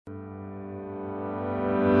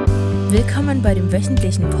Willkommen bei dem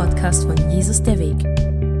wöchentlichen Podcast von Jesus der Weg.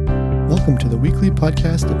 Welcome to the weekly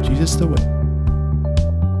podcast of Jesus the Way.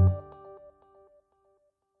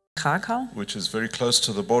 Krakau. Which is very close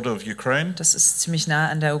to the border of Ukraine. Das ist ziemlich nah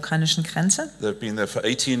an der ukrainischen Grenze. They've been there for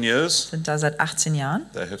 18 years. Sind da seit 18 Jahren.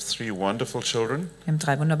 They have 3 wonderful children. Wir haben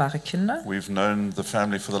 3 wunderbare Kinder. We've known the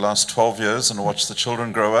family for the last 12 years and watched the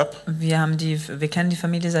children grow up. Wir kennen die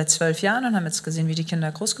Familie seit 12 Jahren und haben jetzt gesehen, wie die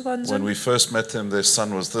Kinder groß geworden sind. When we first met them, their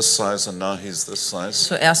son was this size and now he's this size.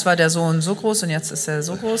 Zuerst war der Sohn so groß und jetzt ist er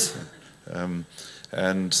so groß.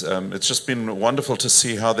 It's just been wonderful to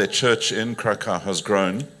see how their church in Krakow has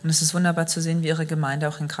grown. Und es ist wunderbar zu sehen, wie ihre Gemeinde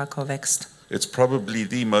auch in Krakau wächst. It's probably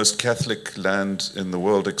the most Catholic land in the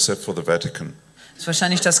world except for the Vatican. Es ist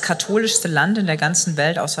wahrscheinlich das katholischste Land in der ganzen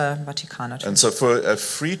Welt außer Vatikan natürlich. And so for a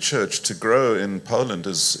free church to grow in Poland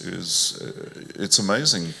it's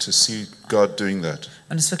amazing to see God doing that.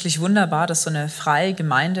 Und es ist wirklich wunderbar, dass so eine freie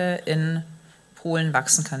Gemeinde in Polen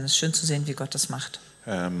wachsen kann. Es ist schön zu sehen, wie Gott das macht.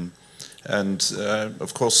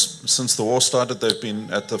 Of course, since the war started, they've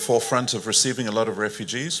been at the forefront of receiving a lot of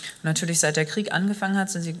refugees. Natürlich, seit der Krieg angefangen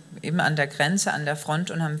hat, sind sie eben an der Grenze, an der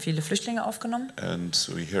Front und haben viele Flüchtlinge aufgenommen. And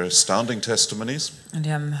we hear astounding testimonies. Und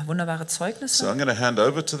die haben wunderbare Zeugnisse. So I'm going to hand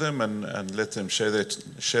over to them and let them share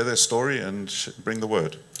their story and bring the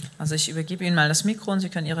word. Also ich übergebe Ihnen mal das Mikro und Sie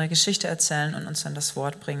können Ihre Geschichte erzählen und uns dann das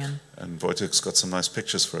Wort bringen. And Wojtek's got some nice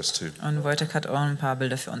pictures for us too. Und Wojtek hat auch ein paar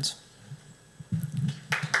Bilder für uns.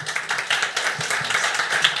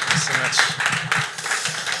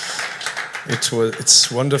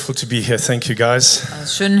 It's wonderful to be here. Thank you, guys.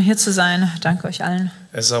 Also schön hier zu sein. Danke euch allen.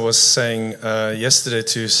 As I was saying yesterday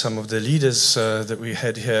to some of the leaders that we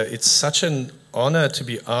had here, it's such an honor to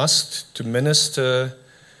be asked to minister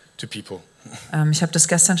to people. Ich habe das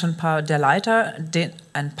gestern schon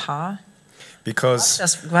Because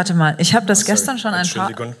ich habe das gestern schon ein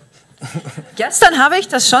paar. Gestern habe ich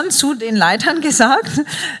das schon zu den Leitern gesagt,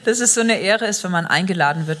 dass es so eine Ehre ist, wenn man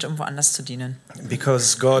eingeladen wird, um woanders zu dienen.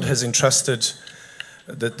 Because God has entrusted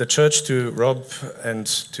the church to Rob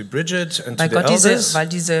and to Bridget and to the elders. Weil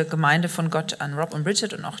diese Gemeinde von Gott an Rob und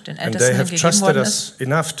Bridget und auch den And Ältesten they have gegeben trusted worden us ist.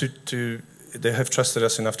 enough they have trusted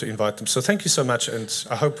us enough to invite them. So thank you so much, and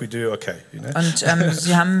I hope we do okay. You know? Und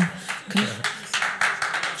sie haben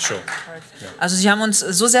Sure. Also sie haben uns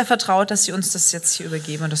so sehr vertraut, dass sie uns das jetzt hier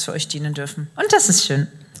übergeben und dass wir euch dienen dürfen. Und das ist schön.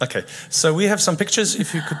 Okay, so we have some pictures.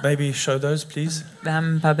 If you could maybe show those, please. Wir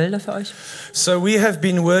haben ein paar Bilder für euch. So we have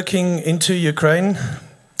been working into Ukraine.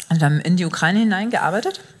 Und wir haben in die Ukraine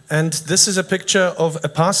hineingearbeitet. And this is a picture of a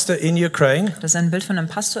pastor in Ukraine. Das ist ein Bild von einem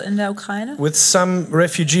Pastor in der Ukraine. With some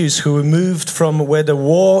refugees who were moved from where the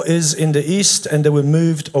war is in the east, and they were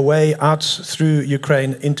moved away out through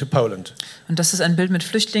Ukraine into Poland. Und das ist ein Bild mit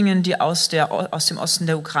Flüchtlingen, die aus dem Osten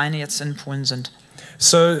der Ukraine jetzt in Polen sind.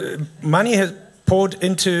 So money has poured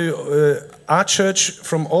into our church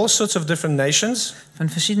from all sorts of different nations. Von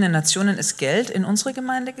verschiedenen Nationen ist Geld in unsere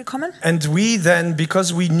Gemeinde gekommen. And we then,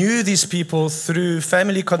 because we knew these people through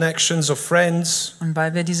family connections or friends, Und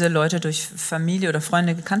weil wir diese Leute durch Familie oder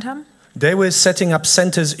Freunde gekannt haben, they were setting up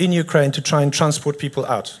centers in Ukraine to try and transport people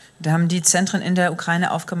out. da haben die Zentren in der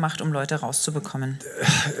Ukraine aufgemacht, um Leute rauszubekommen.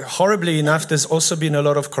 Horribly enough, there's also been a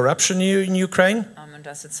lot of corruption in Ukraine. Und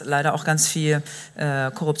da ist jetzt leider auch ganz viel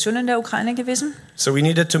Korruption in der Ukraine gewesen. So we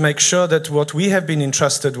needed to make sure that what we have been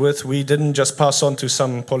entrusted with, we didn't just pass on to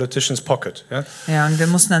some politician's pocket. Yeah? Ja, und wir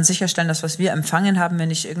mussten dann sicherstellen, dass was wir empfangen haben, wir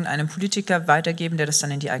nicht irgendeinem Politiker weitergeben, der das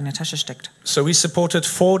dann in die eigene Tasche steckt. So we supported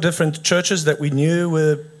 4 different churches that we knew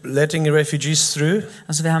were letting refugees through.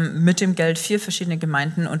 Also wir haben mit dem Geld 4 verschiedene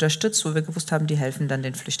Gemeinden unterstützt, wo wir gewusst haben, die helfen dann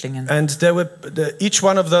den Flüchtlingen. And each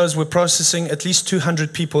one of those were processing at least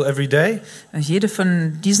 200 people every day. Jede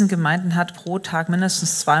von diesen Gemeinden hat pro Tag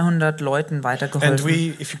mindestens 200 Leuten weitergeholfen. And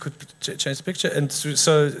if you could change the picture, and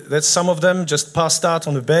so that's some of them just passed out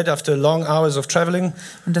on the bed after long hours of traveling.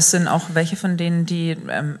 Und das sind auch welche von denen, die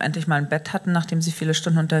endlich mal ein Bett hatten, nachdem sie viele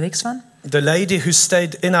Stunden unterwegs waren. The lady who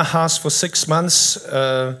stayed in her house for 6 months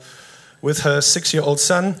with her 6-year-old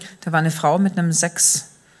son. Da war eine Frau mit einem 6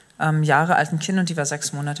 Jahre alten Kind und die war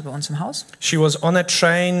 6 Monate bei uns im Haus. She was on a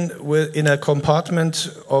train in a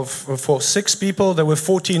compartment for 6 people. There were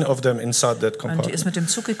 14 of them inside that compartment. Und die ist mit dem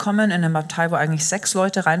Zug gekommen in einem Abteil, wo eigentlich 6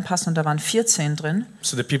 Leute reinpassen und da waren 14 drin.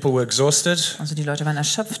 So the people were exhausted. Also die Leute waren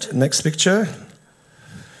erschöpft. Next picture.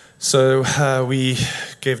 So we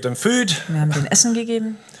gave them food. Wir haben denen Essen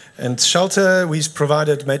gegeben. And shelter we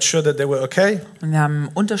provided, made sure that they were okay. Und wir haben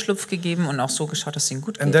Unterschlupf gegeben und auch so geschaut, dass es ihnen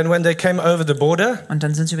gut geht. And then when they came over the border, Und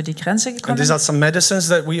dann sind sie über die Grenze and gekommen. these are some medicines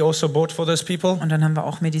that we also bought for those people. Und dann haben wir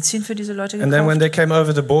auch Medizin für diese Leute And then when gekauft. they came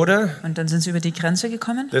over the border, Und dann sind sie über die Grenze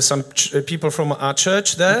gekommen. there's some people from our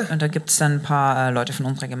church there, Und da gibt es dann ein paar Leute von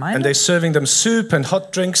unserer and Gemeinde. they're serving them soup and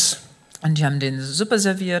hot drinks. Und die haben denen Suppe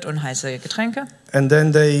serviert und heiße Getränke. And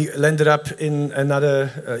then they landed up in another,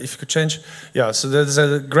 if you could change. Yeah, so there's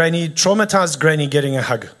a traumatized granny getting a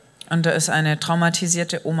hug. Und da ist eine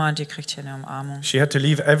traumatisierte Oma, die kriegt hier eine Umarmung. She had to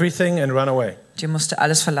leave everything and run away. Die musste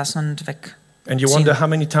alles verlassen und weg. And you wonder how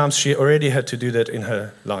many times she already had to do that in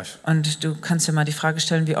her life. Und du kannst dir mal die Frage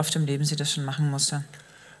stellen, wie oft im Leben sie das schon machen musste.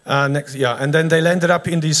 And then they landed up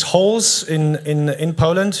in these holes in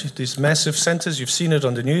Poland, these massive centers. You've seen it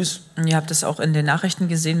on the news. Und ihr habt es auch in den Nachrichten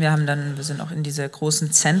gesehen. Wir sind auch in diese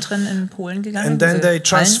großen Zentren in Polen gegangen. And then diese they Hallen.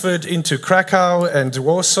 transferred into Krakow and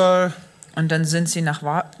Warsaw. Und dann sind sie nach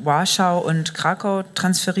Warschau und Krakau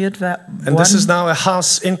transferiert And this is worden. now a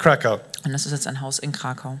house in Krakow. Und das ist jetzt ein Haus in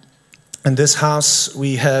Krakau. And this house,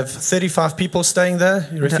 we have 35 people staying there,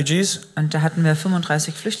 refugees, Und da hatten wir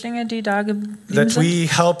 35 Flüchtlinge, die da geblieben that sind. we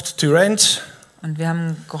helped to rent. Und wir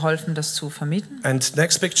haben geholfen, das zu vermieten. And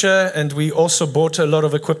next picture, and we also bought a lot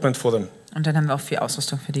of equipment for them. Und dann haben wir auch viel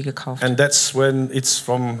Ausrüstung für die gekauft. And that's when it's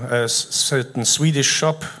from a certain Swedish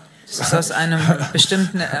shop. Das ist aus einem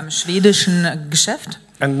bestimmten schwedischen Geschäft.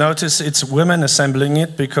 And notice it's women assembling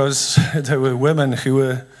it because there were women who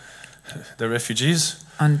were the refugees.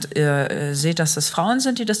 Und ihr seht, dass das Frauen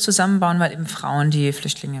sind, die das zusammenbauen, weil eben Frauen die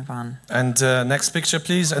Flüchtlinge waren. And next picture,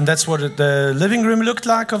 please. And that's what the living room looked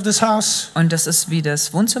like of this house. Und das ist, wie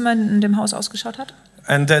das Wohnzimmer in dem Haus ausgeschaut hat.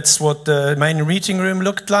 And that's what the main meeting room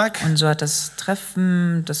looked like. Und so hat das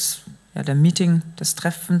Treffen, das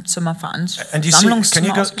Treffenzimmer, And you see, Versammlungszimmer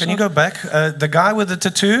can you ausgeschaut. go back? The guy with the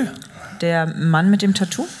tattoo, Der Mann mit dem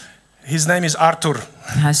Tattoo, his name is Arthur,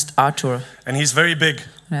 der heißt Arthur. and he's very big.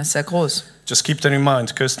 Und er ist sehr groß. Just keep that in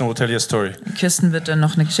mind. Kirsten will tell you a story. Kirsten wird dann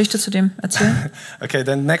noch eine Geschichte zu dem erzählen. Okay,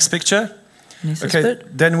 then next picture. Nächstes Okay, Bild.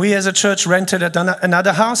 then we as a church rented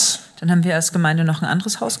another house, Dann haben wir als Gemeinde noch ein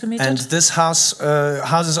anderes Haus gemietet. and this house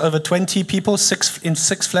houses over 20 people, in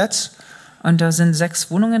six flats. Und da sind 6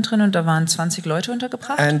 Wohnungen drin und da waren 20 Leute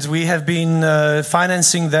untergebracht. And we have been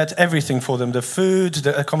financing everything for them, the food, the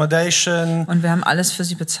accommodation. Und wir haben alles für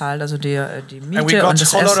sie bezahlt, also die And we Miete got und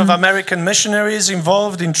das a whole lot of Essen. American missionaries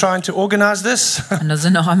involved in trying to organize this. Und da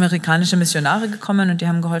sind auch amerikanische Missionare gekommen und die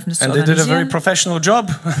haben geholfen, das zu And they did a very organisieren. professional job.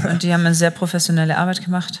 Und die haben eine sehr professionelle Arbeit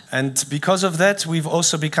gemacht. And because of that, we've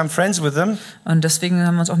also become friends with them. Und deswegen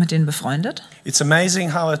haben wir uns auch mit denen befreundet. It's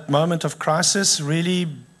amazing how at moment of crisis really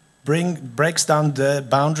breaks down the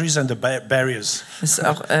boundaries and the barriers. Es ist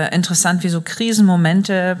auch interessant, wie so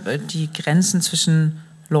Krisenmomente die Grenzen zwischen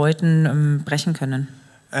Leuten brechen können.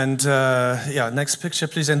 And yeah, next picture,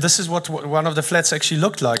 please. And this is what one of the flats actually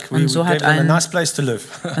looked like. We Und so gave hat them a ein- nice place to live.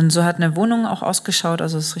 Und so hat eine Wohnung auch ausgeschaut,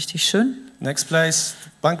 also es ist richtig schön. Next place,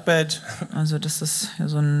 bunk bed. Also das ist ja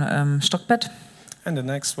so ein Stockbett. And the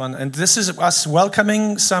next one. And this is us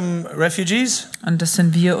welcoming some refugees Und das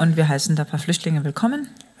sind wir und wir heißen da ein paar Flüchtlinge willkommen.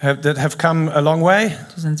 that have come a long way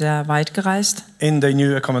Die sind sehr weit gereist in their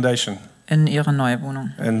new accommodation. in ihre neue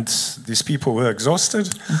Wohnung. And these people were exhausted.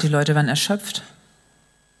 Und die Leute waren erschöpft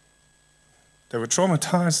They were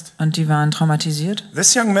traumatized. und die waren traumatisiert.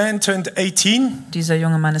 This young man turned 18 Dieser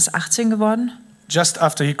junge Mann ist 18 geworden, just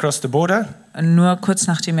after he crossed the border. nur kurz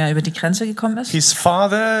nachdem er über die Grenze gekommen ist. His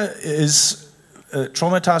father is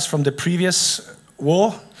traumatized from the previous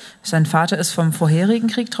war. Sein Vater ist vom vorherigen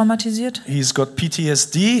Krieg traumatisiert. He's got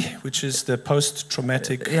PTSD, which is the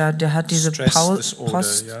post-traumatic Ja, der hat diese stress disorder. Yeah.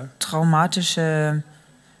 posttraumatische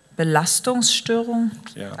Belastungsstörung.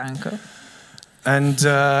 Ja. Danke. And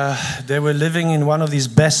they were living in one of these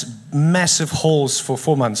massive halls for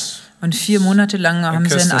 4 months. Und 4 Monate lang haben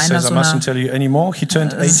sie in Kirsten einer says I mustn't tell you anymore. He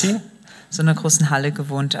turned 18. so einer großen Halle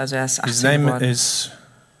gewohnt. Also er ist His 18 name geworden. is,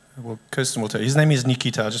 well, Kirsten will tell you. His name is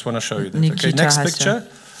Nikita. I just want to show you that. Nikita Okay, next heißt picture.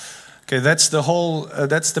 Okay, that's the whole.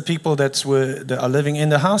 That's the people that are living in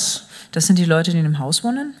the house. Das sind die Leute, die in dem Haus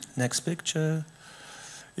wohnen. Next picture,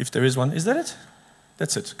 if there is one. Is that it?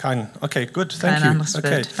 That's it. Kein. Okay, good. Thank Kein you. anderes Okay.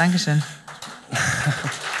 Bild. Dankeschön.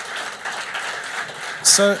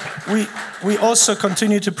 So we also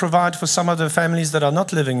continue to provide for some of the families that are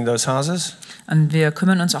not living in those houses. Und wir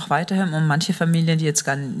kümmern uns auch weiterhin um manche Familien, die jetzt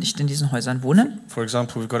gar nicht in diesen Häusern wohnen. For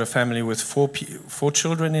example, we've got a family with four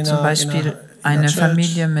children in Zum our Beispiel in our eine church.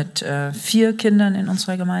 Familie mit 4 Kindern in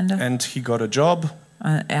unserer Gemeinde. And he got a job,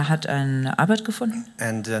 Er hat eine Arbeit gefunden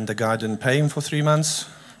and then the guy didn't pay him for 3 months.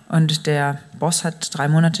 Und der Boss hat 3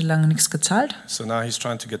 Monate lang nichts gezahlt. So now he's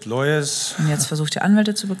trying to get lawyers Und jetzt versucht er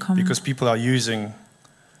Anwälte zu bekommen, because people are using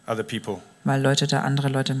other people weil Leute da andere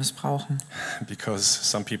Leute missbrauchen. because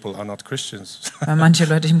some people are not Christians Weil manche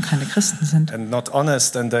Leute eben keine Christen sind. and not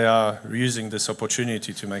honest, and they are using this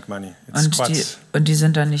opportunity to make money. Und die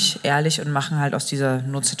sind dann nicht ehrlich und machen halt aus dieser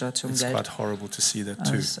Notsituation It's Geld. quite horrible to see that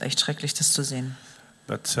Also too. es ist echt schrecklich, das zu sehen.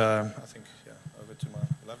 But I think, yeah, over to my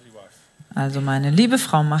lovely wife. Also meine liebe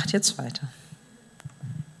Frau macht jetzt weiter.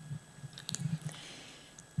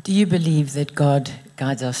 Do you believe that God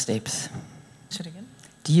guides our steps? Say it again.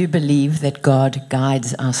 Do you believe that God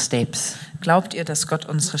guides our steps? Glaubt ihr, dass Gott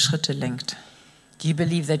unsere Schritte lenkt? Do you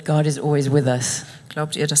believe that God is always with us?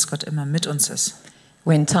 Glaubt ihr, dass Gott immer mit uns ist?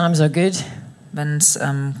 When times are good Wenn es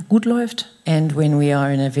gut läuft and when we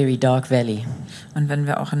are in a very dark valley? und wenn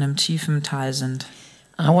wir auch in einem tiefen Tal sind.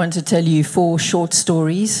 I want to tell you 4 short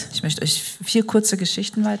stories Ich möchte euch 4 kurze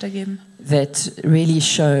Geschichten weitergeben, that really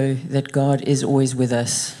show that God is always with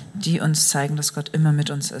us die uns zeigen, dass Gott immer mit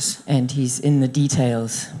uns ist. and He's in the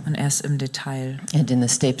details Und er ist im Detail and in the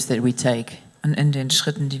steps that we take. und in den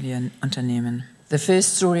Schritten, die wir unternehmen. The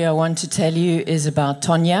first story I want to tell you is about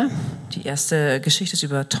Tonya. Die erste Geschichte ist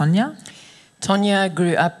über Tonja. Tonya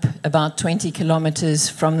grew up about 20 kilometers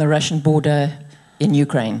from the Russian border in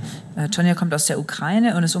Ukraine. Tonja kommt aus der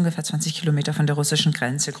Ukraine und ist ungefähr 20 Kilometer von der russischen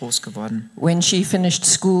Grenze groß geworden. When she finished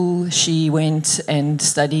school, she went and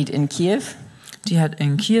studied in Kiev. Die hat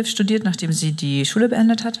in Kiew studiert, nachdem sie die Schule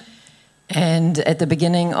beendet hat. And at the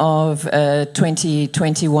beginning of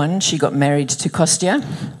 2021, she got married to Kostya.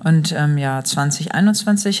 Und im Jahr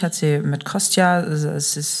 2021 hat sie mit Kostja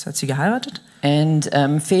hat sie geheiratet. And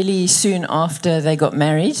fairly soon after they got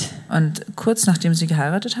married, Und kurz nachdem sie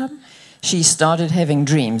geheiratet haben, she started having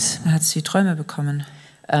dreams. hat sie Träume bekommen.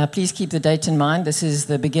 Please keep the date in mind. This is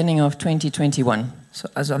the beginning of 2021. So,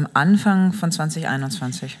 also am Anfang von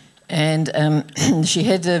 2021. And she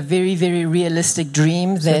had a very, very realistic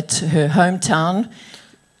dream that her hometown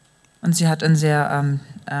Und sie hat einen sehr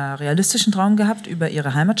realistischen Traum gehabt über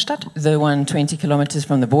ihre Heimatstadt, the one 20 kilometers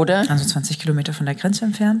from the border, also 20 Kilometer von der Grenze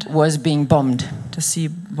entfernt, was being bombed. dass sie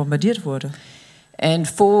bombardiert wurde. And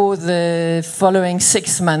for the following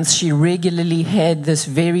 6 months, she regularly had this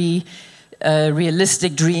very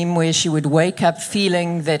realistic dream where she would wake up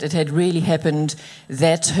feeling that it had really happened,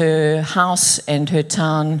 that her house and her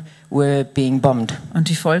town were being bombed. Und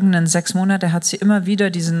die folgenden 6 Monate hat sie immer wieder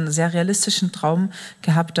diesen sehr realistischen Traum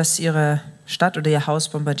gehabt, dass ihre Stadt oder ihr Haus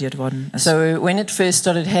bombardiert worden ist. So when it first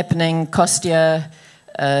started happening, Kostya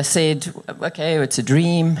said, okay, it's a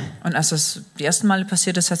dream. Und als das die ersten Male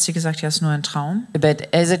passiert ist, hat sie gesagt, ja, es ist nur ein Traum. But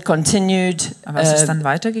as it continued, Aber als es dann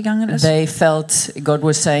weitergegangen ist, they felt God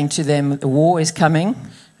was saying to them, the war is coming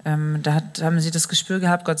haben sie das Gespür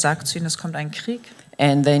gehabt, Gott sagt zu ihnen, es kommt ein Krieg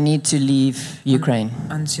and they need to leave Ukraine.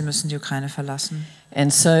 und sie müssen die Ukraine verlassen.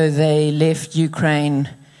 And so they left Ukraine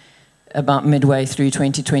about midway through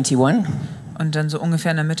 2021. Und dann so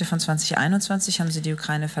ungefähr in der Mitte von 2021 haben sie die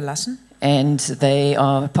Ukraine verlassen. And they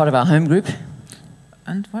are part of our home group.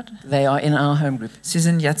 Und what? They are in our home group. Sie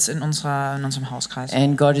sind jetzt in unserem Hauskreis.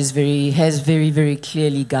 And God has very, very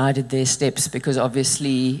clearly guided their steps because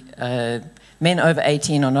obviously men over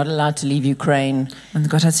 18 are not allowed to leave Ukraine. Und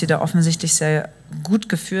Gott hat sie da offensichtlich sehr gut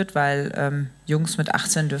geführt, weil Jungs mit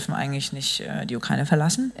 18 dürfen eigentlich nicht die Ukraine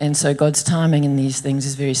verlassen. And so God's timing in these things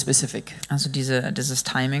is very specific. Also dieses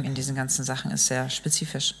Timing in diesen ganzen Sachen ist sehr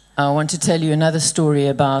spezifisch. I want to tell you another story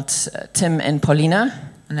about Tim and Paulina.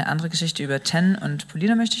 Eine andere Geschichte über Ten und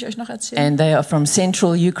Polina möchte ich euch noch erzählen. And they are from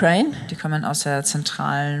central Ukraine. Die kommen aus der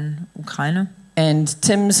zentralen Ukraine. And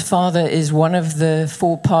Tim's father is one of the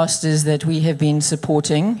 4 pastors that we have been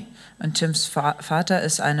supporting, Und Tims Vater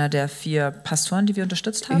ist einer der 4 Pastoren, die wir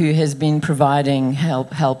unterstützt haben. who has been providing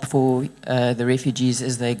help for the refugees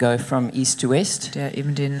as they go from east to west. Der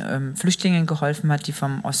eben den Flüchtlingen geholfen hat, die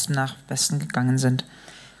vom Osten nach Westen gegangen sind.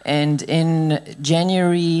 And in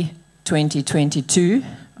January 2022,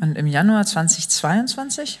 Und im Januar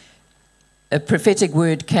 2022 a prophetic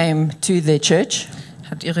word came to their church,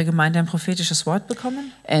 hat ihre Gemeinde ein prophetisches Wort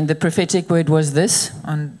bekommen. and the prophetic word was this: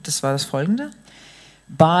 Und das war das folgende: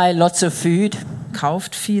 buy lots of food,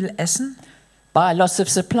 Kauft viel Essen, buy lots of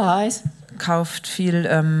supplies, kauft viel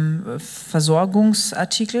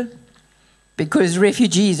Versorgungsartikel, because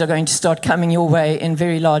refugees are going to start coming your way in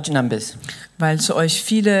very large numbers. weil zu euch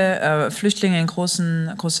viele Flüchtlinge in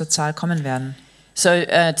großer Zahl kommen werden. So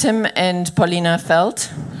Tim and Paulina felt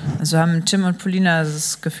Also haben Tim und Polina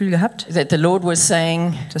das Gefühl gehabt, that the Lord was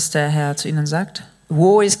saying, dass der Herr zu ihnen sagt,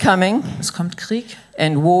 war is coming, es kommt Krieg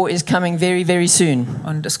and war is coming very, very soon.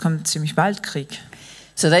 und es kommt ziemlich bald Krieg.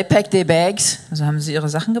 So they packed their bags Also haben sie ihre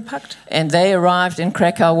Sachen gepackt and they arrived in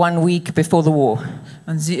Krakow 1 week before the war.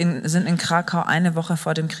 und sie sind in Krakau eine Woche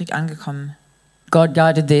vor dem Krieg angekommen. God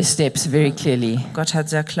guided their steps very clearly. Gott hat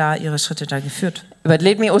sehr klar ihre Schritte da geführt. But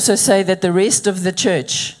let me also say that the rest of the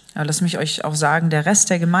church, Aber lasst mich euch auch sagen, der Rest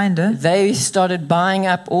der Gemeinde, they started buying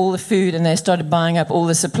up all the food and they started buying up all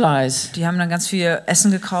the supplies. die haben dann ganz viel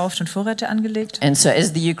Essen gekauft und Vorräte angelegt. And so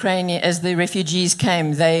as the refugees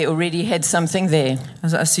came, they already had something there.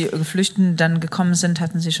 Also als die Geflüchteten dann gekommen sind,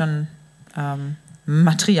 hatten sie schon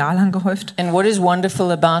Material angehäuft. And what is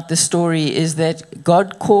wonderful about the story is that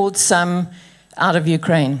God called some out of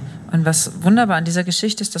Ukraine. Und was wunderbar an dieser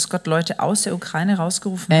Geschichte ist, dass Gott Leute aus der Ukraine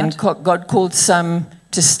rausgerufen And hat. God called some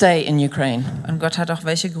to stay in Ukraine. Und Gott hat auch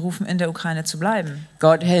welche gerufen, in der Ukraine zu bleiben.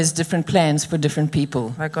 God has different plans for different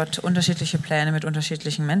people. Weil Gott unterschiedliche Pläne mit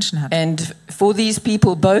unterschiedlichen Menschen hat. And for these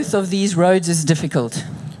people, both of these roads is difficult.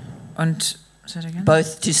 Und say that again?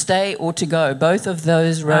 Both to stay or to go. Both of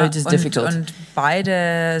those roads is difficult. Und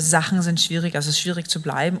beide Sachen sind schwierig. Also es ist schwierig zu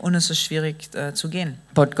bleiben und es ist schwierig zu gehen.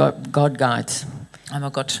 But God guides.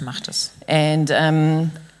 Aber Gott macht es. And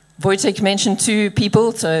Wojtek mentioned 2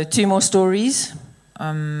 people, so 2 more stories.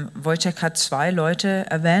 Wojciech hat 2 Leute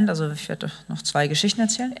erwähnt, also ich werde noch 2 Geschichten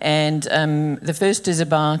erzählen. And the first is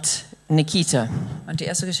about Nikita. Und die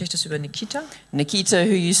erste Geschichte ist über Nikita. Nikita,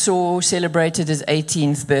 who you saw celebrated his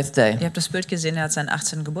 18th birthday. Ihr habt das Bild gesehen, er hat seinen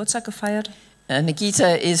 18. Geburtstag gefeiert.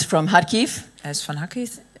 Nikita is from Kharkiv. Er ist von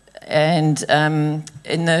Kharkiv. And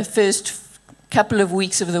in the first couple of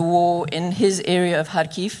weeks of the war in his area of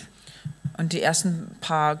Kharkiv, Und die ersten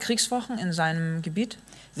paar Kriegswochen in seinem Gebiet,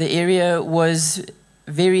 the area was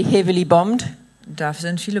very heavily bombed. da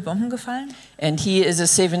sind viele Bomben gefallen. And he is a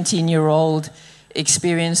 17-year-old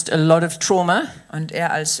experienced a lot of trauma Und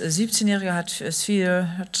er als 17-Jähriger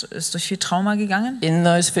ist durch viel Trauma gegangen in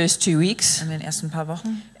those first 2 weeks. in den ersten paar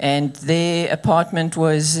Wochen. And their apartment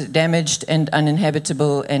was damaged and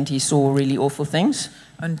uninhabitable and he saw really awful things.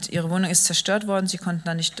 Und ihre Wohnung ist zerstört worden, sie konnten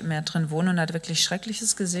da nicht mehr drin wohnen und hat wirklich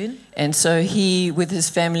Schreckliches gesehen. And so he, with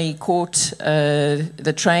his family, caught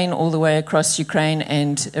the train all the way across Ukraine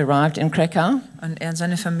and arrived in Krakow. Und er und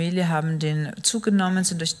seine Familie haben den Zug genommen,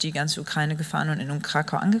 sind durch die ganze Ukraine gefahren und in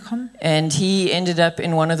Krakau angekommen. And he ended up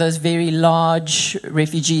in one of those very large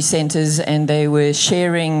refugee centers and they were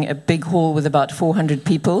sharing a big hall with about 400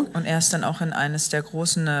 people. Und er ist dann auch in eines der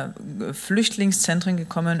großen Flüchtlingszentren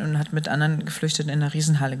gekommen und hat mit anderen Geflüchteten in einer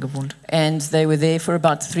Riesenhalle gewohnt. And they were there for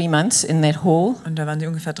about 3 months in that hall. Und da waren sie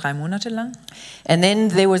ungefähr 3 Monate lang. And then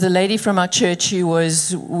there was a lady from our church who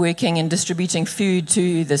was working and distributing food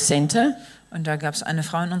to the center. Und da gab es eine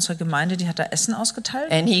Frau in unserer Gemeinde, die hat da Essen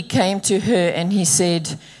ausgeteilt. And he came to her and he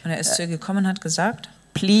said, Und er ist zu ihr gekommen und hat gesagt,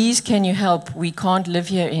 please can you help? We can't live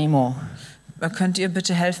here anymore. könnt ihr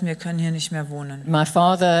bitte helfen, wir können hier nicht mehr wohnen. My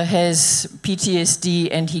father has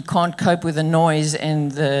PTSD and he can't cope with the noise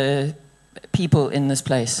and the people in this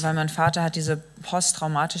place. Weil mein Vater hat diese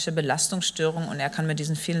posttraumatische Belastungsstörung und er kann mit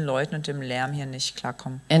diesen vielen Leuten und dem Lärm hier nicht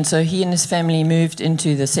klarkommen. And so he and his family moved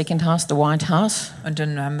into the second house, the White House. Und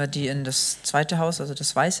dann haben wir die in das zweite Haus, also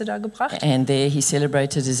das Weiße, da gebracht. And there he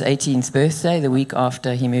celebrated his 18th birthday the week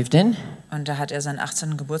after he moved in. Und da hat er seinen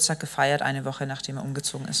 18. Geburtstag gefeiert, eine Woche nachdem er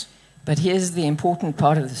umgezogen ist. But here's the important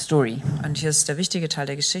part of the story. Und hier ist der wichtige Teil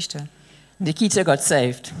der Geschichte. Nikita got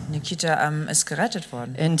saved Nikita ist gerettet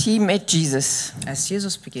worden. and he met Jesus. Er ist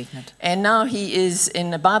Jesus begegnet. And now he is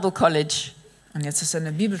in a Bible college Und jetzt ist er in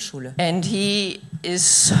der Bibelschule. and he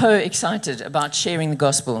is so excited about sharing the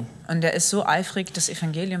gospel. Und er ist so eifrig, das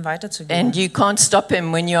Evangelium weiterzugeben. And you can't stop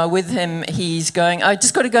him when you are with him. He's going, I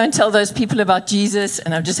just got to go and tell those people about Jesus,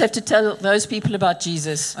 and I just have to tell those people about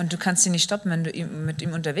Jesus. Und du kannst ihn nicht stoppen, wenn du mit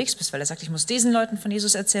ihm unterwegs bist, weil er sagt, ich muss diesen Leuten von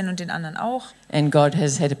Jesus erzählen und den anderen auch. And God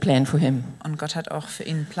has had a plan for him. Und Gott hat auch für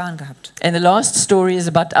ihn einen Plan gehabt. And the last story is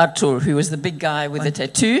about Artur, who was the big guy with the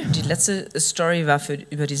tattoo. Die letzte Story war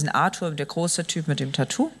über diesen Arthur, der große Typ mit dem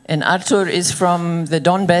Tattoo. And Artur is from the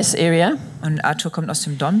Donbass area Und Arthur kommt aus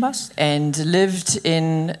dem Donbass and lived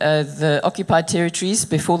in the occupied territories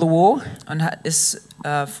before the war. und ist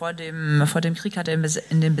vor dem Krieg hat er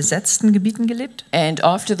in den besetzten Gebieten gelebt. And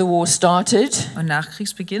after the war started, Und nach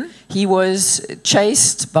Kriegsbeginn he was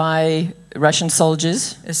chased by Russian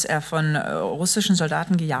soldiers. ist er von russischen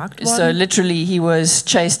Soldaten gejagt So worden. literally he was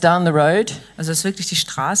chased down the road Also ist wirklich die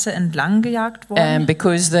Straße entlang gejagt worden,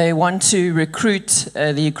 because they want to recruit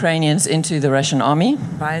the Ukrainians into the Russian army.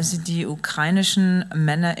 weil sie die ukrainischen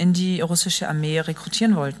Männer in die russische Armee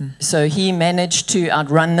rekrutieren wollten. So he managed to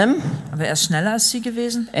outrun them Aber er ist schneller als sie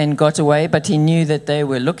gewesen and got away, but he knew that they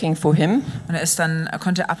were looking for him. und er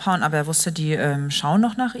konnte abhauen, aber er wusste, die schauen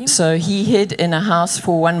noch nach ihm. So he hid in a house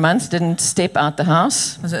for 1 month, didn't step out the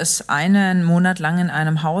house. Also ist einen Monat lang in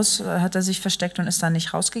einem Haus, hat er sich versteckt und ist dann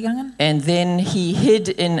nicht rausgegangen. And then he hid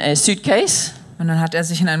in a suitcase, Und dann hat er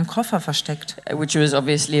sich in einem Koffer versteckt. which was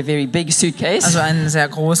obviously a very big suitcase. Also ein sehr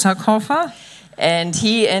großer Koffer. And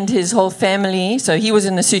he and his whole family, so he was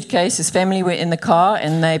in the suitcase, his family were in the car,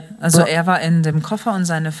 and Also er war in dem Koffer und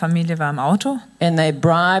seine Familie war im Auto. they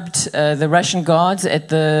bribed the Russian guards at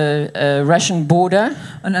the Russian border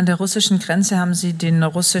Und an der russischen Grenze haben sie den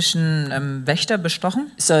russischen Wächter bestochen,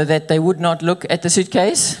 so that they would not look at the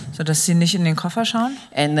suitcase. sodass sie nicht in den Koffer schauen.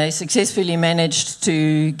 And they successfully managed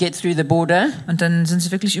to get through the border, Und dann sind sie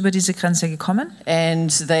wirklich über diese Grenze gekommen.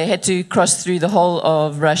 and they had to cross through the whole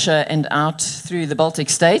of Russia and out through the Baltic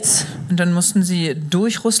states. Und dann mussten sie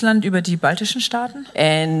durch Russland über die baltischen Staaten.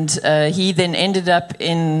 And he then ended up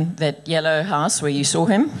in that yellow house where you saw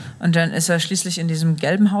him. Und dann ist er schließlich in diesem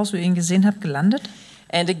gelben Haus, wo ihr ihn gesehen habt, gelandet.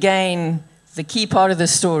 And again, the key part of the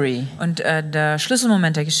story, Und der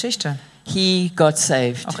Schlüsselmoment der Geschichte, he got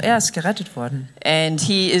saved. auch er ist gerettet worden. And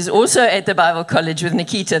he is also at the Bible college with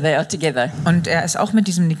Nikita. They are together. Und er ist auch mit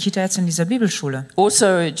diesem Nikita jetzt in dieser Bibelschule.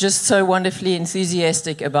 Also just so wonderfully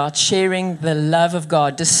enthusiastic about sharing the love of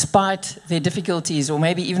God despite their difficulties, or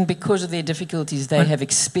maybe even because of their difficulties, they have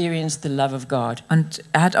experienced the love of God. Und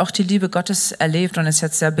er hat auch die Liebe Gottes erlebt und ist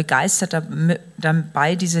jetzt sehr begeistert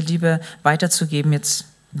dabei, diese Liebe weiterzugeben, jetzt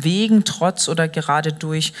wegen, trotz oder gerade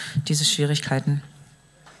durch diese Schwierigkeiten.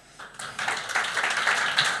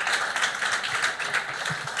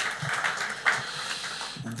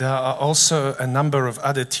 There are also a number of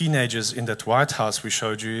other teenagers in that White House we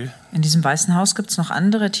showed you In diesem Weißen Haus gibt es noch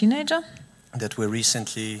andere Teenager, that were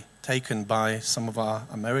recently taken by some of our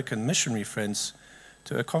American missionary friends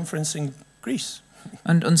to a conference in Greece.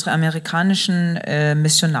 und unsere amerikanischen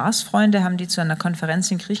Missionarsfreunde haben die zu einer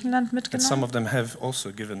Konferenz in Griechenland And some mitgenommen. of them have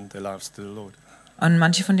also given their lives to the Lord. Und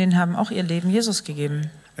manche von denen haben auch ihr Leben Jesus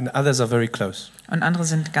gegeben. And others are very close. Und andere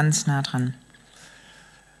sind ganz nah dran.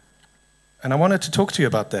 And I wanted to talk to you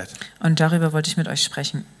about that Und darüber wollte ich mit euch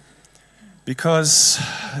sprechen. because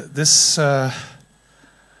this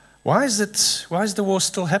why is the war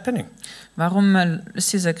still happening? Warum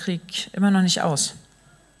ist dieser Krieg immer noch nicht aus?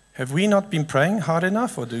 Have we not been praying hard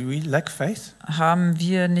enough, or do we lack faith? Haben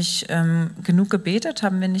wir nicht genug gebetet?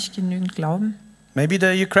 Haben wir nicht genügend Glauben? Maybe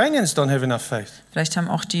the Ukrainians don't have enough faith. Vielleicht haben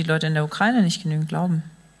auch die Leute in der Ukraine nicht genügend Glauben.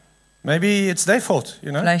 Maybe it's their fault, you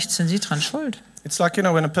know? Vielleicht sind sie dran schuld. It's like, you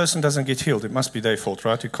know, when a person doesn't get healed, it must be their fault,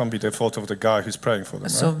 right? It can't be the fault of the guy who's praying for them,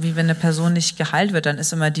 right? So wie wenn eine Person nicht geheilt wird, dann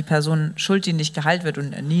ist immer die Person schuld, die nicht geheilt wird und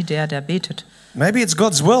nie der betet. Maybe it's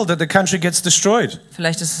God's will that the country gets destroyed.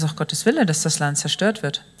 Vielleicht ist es auch Gottes Wille, dass das Land zerstört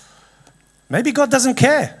wird. Maybe God doesn't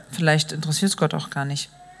care. Vielleicht interessiert es Gott auch gar nicht.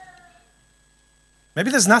 Maybe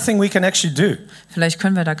there's nothing we can actually do. Vielleicht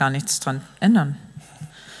können wir da gar nichts dran ändern.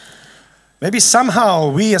 Maybe somehow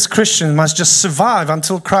we as Christians must just survive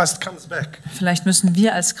until Christ comes back. Vielleicht müssen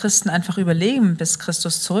wir als Christen einfach überleben, bis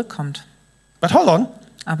Christus zurückkommt. But hold on,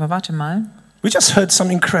 Aber warte mal, we just heard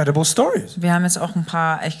some incredible stories wir haben jetzt auch ein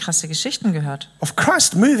paar echt krasse Geschichten gehört, of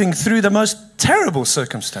Christ moving through the most terrible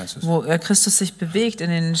circumstances. wo Christus sich bewegt in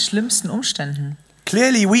den schlimmsten Umständen.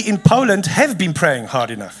 Clearly, we in Poland have been praying hard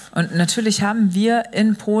enough. Und natürlich haben wir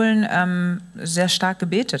in Polen sehr stark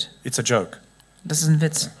gebetet. It's a joke. Das ist ein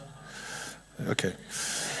Witz. Okay.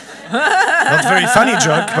 Not very funny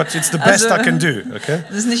joke, but it's the best I can do, okay?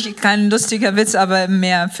 Das ist nicht kein lustiger Witz, aber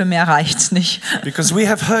für mehr reicht's nicht. Because we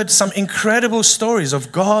have heard some incredible stories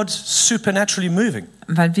of God supernaturally moving.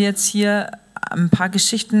 Weil wir jetzt hier ein paar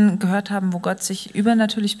Geschichten gehört haben, wo Gott sich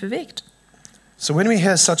übernatürlich bewegt. So when we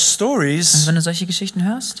hear such Also stories, wenn du solche Geschichten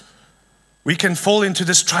hörst, we can fall into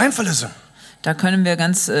this triumphalism. da können wir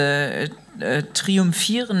ganz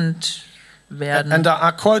triumphierend werden. And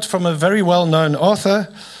I quote from a very well-known author,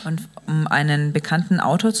 Und um einen bekannten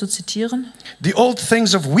Autor zu zitieren, the old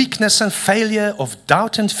things of weakness and failure, of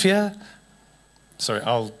doubt and fear. Sorry,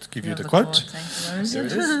 I'll give you the quote. There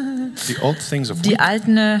it is. The old things of Die weakness.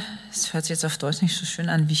 alten, es hört sich jetzt auf Deutsch nicht so schön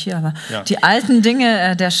an wie hier, aber Ja. die alten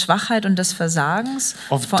Dinge der Schwachheit und des Versagens,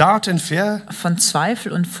 Of doubt and fear von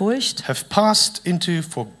Zweifel und Furcht, have passed into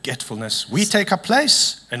forgetfulness. We take our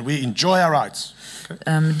place and we enjoy our rights.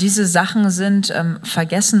 diese Sachen sind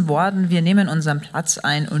vergessen worden. Wir nehmen unseren Platz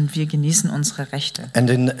ein und wir genießen unsere Rechte. And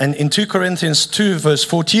in 2 Corinthians 2 verse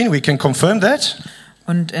 14 we can confirm that.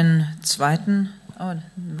 Und in 2. Oh,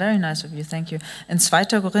 very nice of you, thank you. In 2.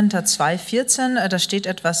 Korinther 2,14, da steht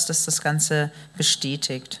etwas, das das Ganze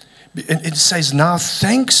bestätigt. And it says, now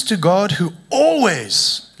thanks to God who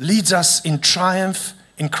always leads us in triumph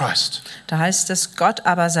in Christ. Da heißt es, Gott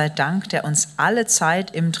aber sei Dank, der uns alle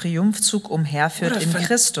Zeit im Triumphzug umherführt in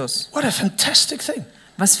Christus. What a fantastic thing.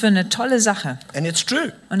 Was für eine tolle Sache. And it's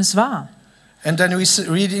true. Und es war. And then we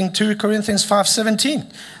read in 2 Corinthians 5:17.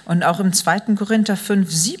 Und auch im 2. Korinther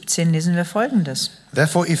 5,17 lesen wir Folgendes.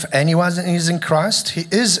 Therefore, if anyone is in Christ, he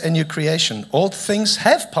is a new creation. All things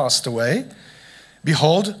have passed away.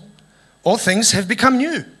 Behold, all things have become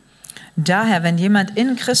new. Daher, wenn jemand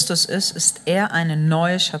in Christus ist er eine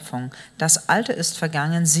neue Schöpfung. Das Alte ist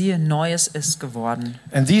vergangen, siehe, Neues ist geworden.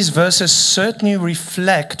 And these verses certainly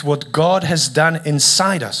reflect what God has done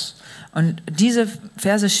inside us. Und diese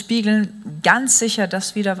Verse spiegeln ganz sicher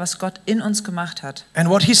das wider, was Gott in uns gemacht hat. And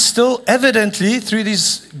what he's still evidently through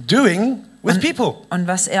this doing with people. Und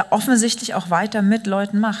was er offensichtlich auch weiter mit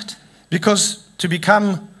Leuten macht. Because to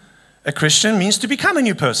become a Christian means to become a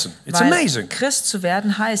new person. It's Weil amazing. Christ zu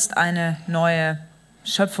werden heißt, eine neue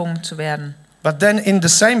Schöpfung zu werden. But then in the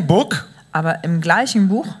same book, Aber im gleichen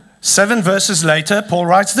Buch, 7 verses later, Paul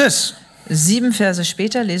writes this. 7 Verse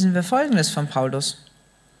später, lesen wir Folgendes von Paulus.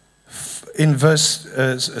 In verse,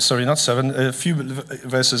 not 7, a few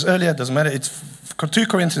verses earlier, doesn't matter, it's 2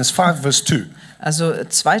 Corinthians 5 verse 2. Also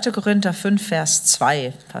 2. Korinther 5, Vers 2,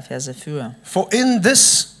 ein paar Verse früher. For in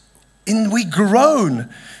we groan,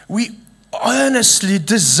 we earnestly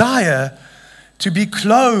desire to be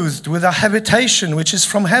clothed with a habitation which is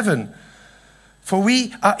from heaven. For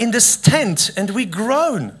we are in this tent and we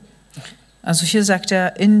groan. Also hier sagt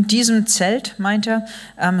er, in diesem Zelt, meint er,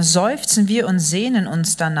 seufzen wir und sehnen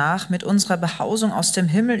uns danach, mit unserer Behausung aus dem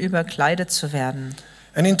Himmel überkleidet zu werden.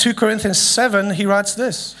 And in 2 Corinthians 7 he writes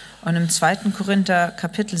this. Und im 2. Korinther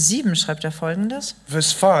Kapitel 7 schreibt er Folgendes,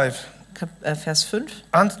 Verse 5. Vers 5.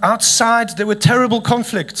 And outside there were terrible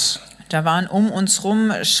conflicts. Da waren um uns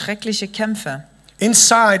rum schreckliche Kämpfe.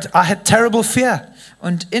 Inside I had terrible fear.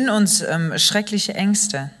 Und in uns schreckliche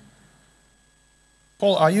Ängste.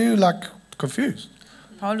 Paul, are you confused?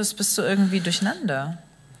 Paulus, bist du irgendwie durcheinander?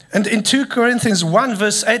 And in 2 Corinthians 1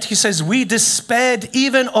 verse 8 he says, we despaired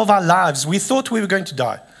even of our lives. We thought we were going to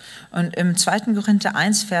die. Und im 2. Korinther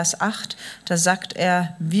 1, Vers 8, da sagt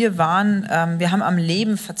er, wir haben am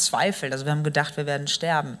Leben verzweifelt. Also wir haben gedacht, wir werden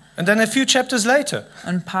sterben. And then a few chapters later. Und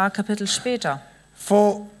ein paar Kapitel später.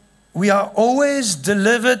 For we are always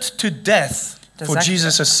delivered to death for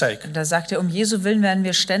Jesus' sake. Da sagt er, um Jesu Willen werden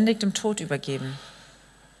wir ständig dem Tod übergeben.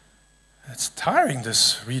 It's tiring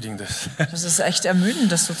reading this. Das ist echt ermüdend,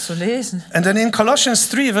 das so zu lesen. And then in Colossians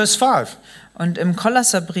 3 verse 5. Und im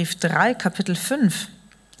Kolosserbrief 3, Kapitel 5.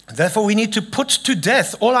 Therefore we need to put to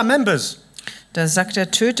death all our members. Da sagt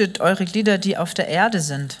er, tötet eure Glieder, die auf der Erde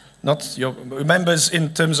sind. Not your members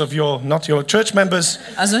in terms of not your church members.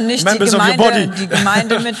 Also nicht members die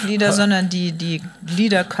Gemeindemitglieder, sondern die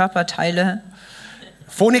Glieder, Körperteile.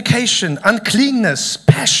 Fornication, uncleanness,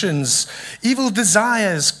 passions, evil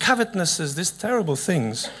desires, covetousnesses, these terrible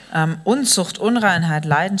things. Unzucht, Unreinheit,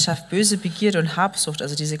 Leidenschaft, böse Begierde und Habsucht,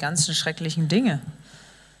 also diese ganzen schrecklichen Dinge.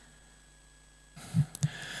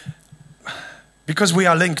 Because we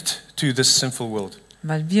are linked to this sinful world.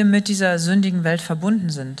 Weil wir mit dieser sündigen Welt verbunden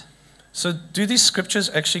sind. So do these scriptures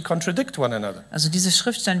actually contradict one another? Also diese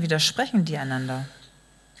Schriftstellen widersprechen die einander.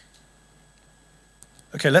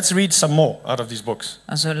 Okay, let's read some more out of these books.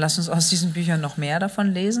 Also lass uns aus diesen Büchern noch mehr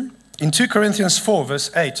davon lesen. In 2 Corinthians 4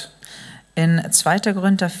 verse 8. In 2.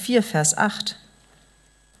 Korinther 4 Vers 8.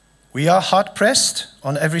 We are hard pressed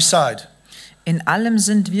on every side. In allem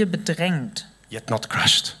sind wir bedrängt, Yet not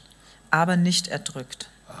crushed. aber nicht erdrückt.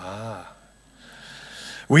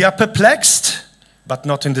 We are perplexed, but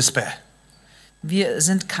not in despair. Wir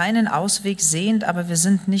sind keinen Ausweg sehend, aber wir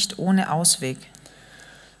sind nicht ohne Ausweg.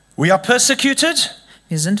 We are persecuted,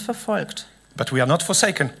 Wir sind verfolgt, but we are not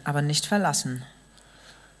forsaken. aber nicht verlassen.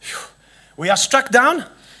 We are struck down,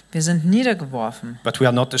 Wir sind niedergeworfen, but we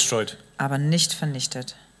are not destroyed. aber nicht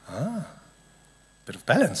vernichtet. Bit of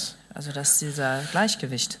balance. Also das ist dieser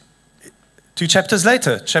Gleichgewicht. 2 chapters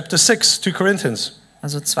later, chapter 6, 2 Corinthians.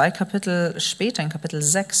 Also 2 Kapitel später, in Kapitel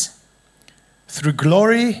 6, Through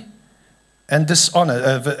glory and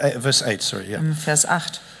dishonor, verse 8, sorry, yeah. im Vers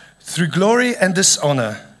 8. Through glory and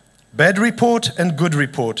dishonor, bad report and good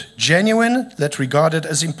report, genuine, yet regarded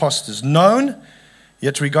as impostors, known,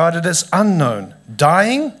 yet regarded as unknown,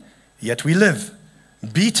 dying, yet we live,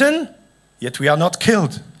 beaten, yet we are not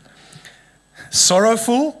killed,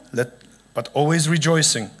 sorrowful, but always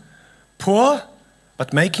rejoicing, poor,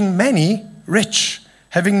 but making many rich,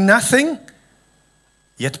 having nothing,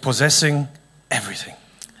 yet possessing everything.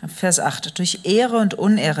 Vers 8. Durch Ehre und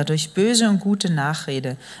Unehre, durch böse und gute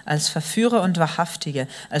Nachrede, als Verführer und Wahrhaftige,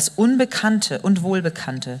 als Unbekannte und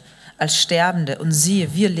Wohlbekannte, als Sterbende und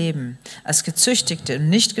siehe, wir leben, als Gezüchtigte und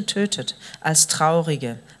nicht getötet, als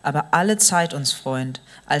Traurige, aber alle Zeit uns freuend,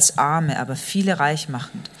 als Arme, aber viele reich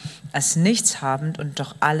machend, als nichtshabend und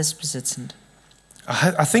doch alles besitzend.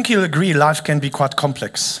 I think you'll agree life can be quite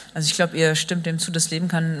complex. Also ich glaube, ihr stimmt dem zu, das Leben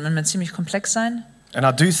kann manchmal ziemlich komplex sein. And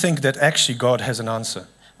I do think that actually God has an answer.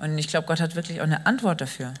 Und ich glaube, Gott hat wirklich auch eine Antwort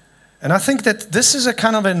dafür. And I think that this is a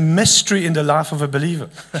kind of a mystery in the life of a believer.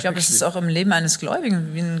 Ich glaube, es ist auch im Leben eines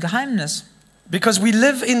Gläubigen wie ein Geheimnis. Because we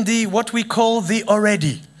live in the what we call the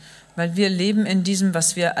already. Weil wir leben in diesem,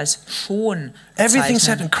 was wir als schon Everything's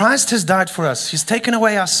bezeichnen. happened. Christ has died for us. He's taken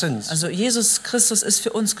away our sins. Also Jesus Christus ist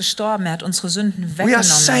für uns gestorben. Er hat unsere Sünden We are weggenommen.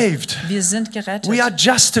 saved. Wir sind gerettet. We are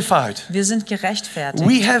justified. Wir sind gerechtfertigt.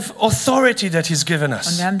 We have authority that He's given Und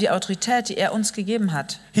us. wir haben die Autorität, die er uns gegeben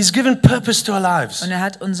hat. He's given purpose to our lives. Und er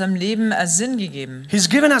hat unserem Leben Sinn gegeben. He's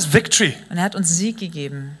given us victory. Und er hat uns Sieg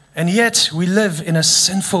gegeben. And yet we live in a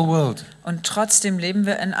sinful world Und trotzdem leben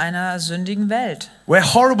wir in einer sündigen Welt, where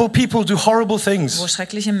horrible people do horrible things wo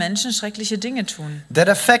schreckliche Menschen schreckliche Dinge tun. that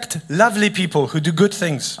affect lovely people who do good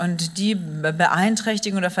things. Und die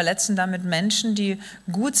beeinträchtigen oder verletzen damit Menschen, die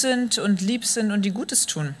gut sind und lieb sind und die Gutes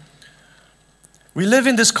tun. We live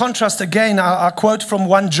in this contrast again. Our quote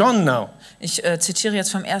from 1 John now. Ich zitiere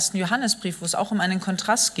jetzt vom 1. Johannesbrief, wo es auch um einen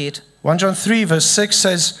Kontrast geht. 1 John 3 verse 6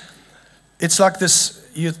 says, it's like this,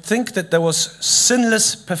 you think that there was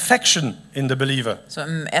sinless perfection in the believer. So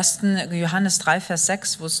im 1. Johannes 3, Vers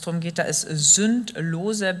 6, wo es darum geht, da ist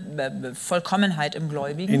sündlose Vollkommenheit im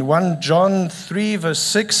Gläubigen. In 1 John 3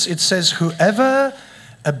 verse 6 it says, whoever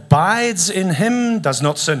abides in him does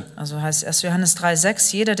not sin. Also heißt 1. Johannes 3,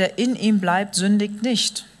 6, jeder, der in ihm bleibt, sündigt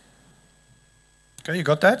nicht. Okay, you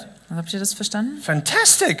got that? Habt ihr das verstanden?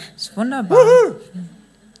 Fantastic. Das ist wunderbar. Woohoo.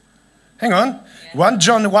 Hang on. 1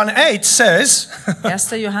 John 1:8 says,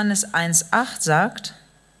 1. Johannes 1,8 sagt,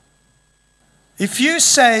 if you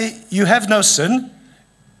say you have no sin,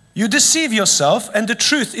 you deceive yourself and the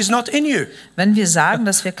truth is not in you. wenn wir sagen,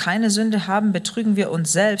 dass wir keine Sünde haben, betrügen wir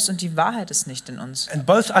uns selbst und die Wahrheit ist nicht in uns. And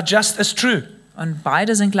both are just as true. Und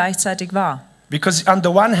beide sind gleichzeitig wahr. Because on the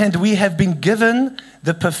one hand we have been given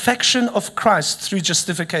the perfection of Christ through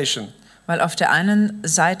justification. Weil auf der einen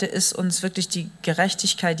Seite ist uns wirklich die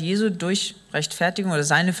Gerechtigkeit Jesu durch Rechtfertigung oder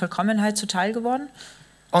seine Vollkommenheit zuteil geworden.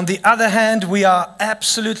 On the other hand, we are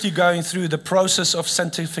absolutely going through the process of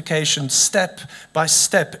sanctification step by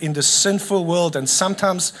step in the sinful world, and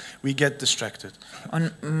sometimes we get distracted.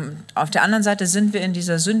 Und auf der anderen Seite sind wir in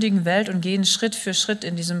dieser sündigen Welt und gehen Schritt für Schritt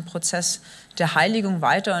in diesem Prozess der Heiligung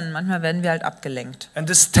weiter und manchmal werden wir halt abgelenkt. And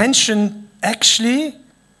this tension actually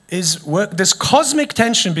is this cosmic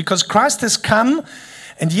tension, because Christ has come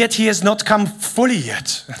and yet he has not come fully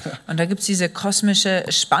yet. Und da gibt es diese kosmische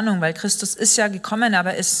Spannung, weil Christus ist ja gekommen,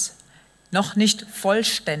 aber ist noch nicht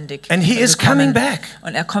vollständig And he is coming back.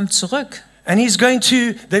 Und er kommt zurück. And he's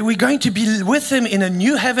we're going to be with him in a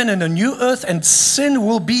new heaven and a new earth, and sin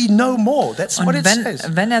will be no more. That's what Und it says.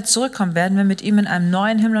 wenn er zurückkommt, werden wir mit ihm in einem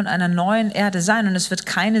neuen Himmel und einer neuen Erde sein und es wird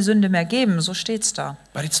keine Sünde mehr geben, so steht's da.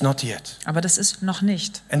 But it's not yet. Aber das ist noch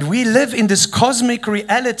nicht. And we live in this cosmic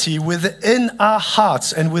reality within our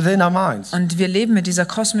hearts and within our minds. Und wir leben mit dieser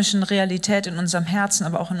kosmischen Realität in unserem Herzen,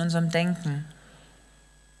 aber auch in unserem Denken.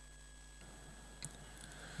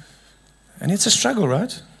 And it's a struggle,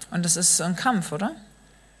 right? Und das ist ein Kampf, oder?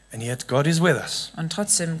 And yet God is with us. Und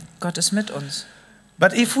trotzdem, Gott ist mit uns.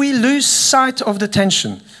 But if we lose sight of the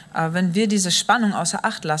tension, Aber wenn wir diese Spannung außer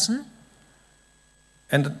Acht lassen,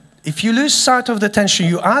 and if you lose sight of the tension,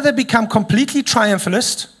 you either become completely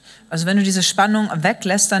triumphalist, also wenn du diese Spannung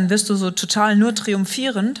weglässt, dann wirst du so total nur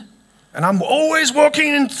triumphierend. and I'm always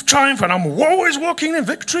walking in triumph and I'm always walking in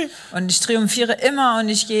victory. Und ich triumphiere immer und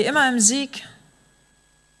ich gehe immer im Sieg.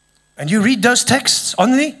 And you read those texts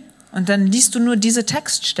only. Und dann liest du nur diese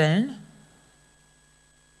Textstellen.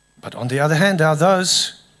 But on the other hand, there are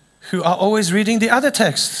those who are always reading the other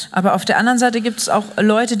texts. Aber auf der anderen Seite gibt es auch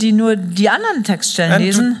Leute, die nur die anderen Textstellen And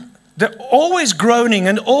lesen. they're always groaning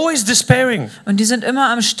and always despairing. Und die sind immer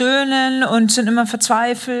am Stöhnen und sind immer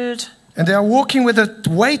verzweifelt. And they are walking with the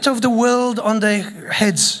weight of the world on their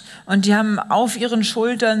heads. Und die haben auf ihren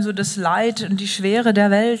Schultern so das Leid und die Schwere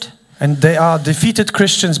der Welt. And they are defeated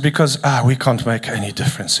Christians because we can't make any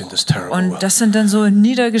difference in this terrible Und world. das sind dann so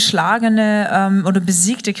niedergeschlagene oder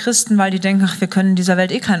besiegte Christen, weil die denken, ach, wir können in dieser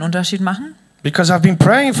Welt eh keinen Unterschied machen. Because I've been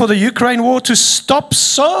praying for the Ukraine war to stop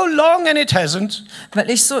so long and it hasn't. Weil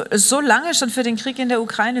ich so lange schon für den Krieg in der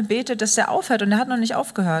Ukraine bete, dass der aufhört und der hat noch nicht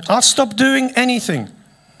aufgehört. I'll stop doing anything.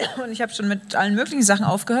 Und ich habe schon mit allen möglichen Sachen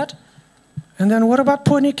aufgehört. And then what about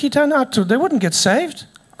poor Nikita and Artur? They wouldn't get saved.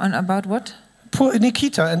 Und about what? poor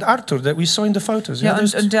Nikita and Arthur that we saw in the photos. Ja,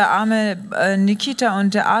 those- und der arme Nikita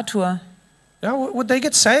und der Arthur, yeah, would they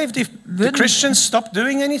get saved if the Würden- Christians stopped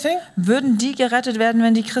doing anything? würden die gerettet werden,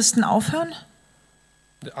 wenn die Christen aufhören?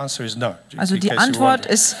 The answer is no. Also in die case you're Antwort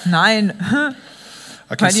wondering. ist nein.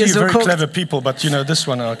 I can weil see ihr you're so very guckt. clever people, but this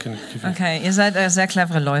one I can give you. Okay, ihr seid sehr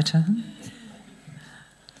clevere Leute.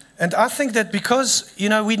 And I think that because,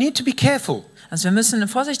 we need to be careful. Also wir müssen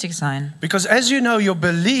vorsichtig sein, Because as you know, your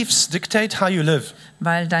beliefs dictate how you live.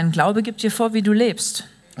 weil dein Glaube gibt dir vor, wie du lebst.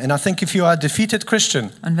 And I think if you are a defeated Christian,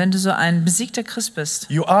 Und wenn du so ein besiegter Christ bist,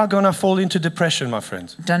 you are going to fall into depression, my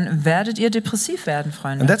friend. dann werdet ihr depressiv werden, And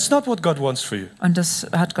Freunde. that's not what God wants for you. Und das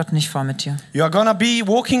hat Gott nicht vor mit dir. You are going to be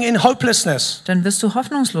walking in hopelessness. Dann wirst du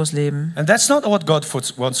hoffnungslos leben. And that's not what God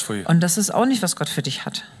wants for you. Und das ist auch nicht, was Gott für dich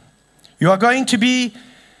hat. You are going to be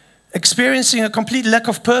experiencing a complete lack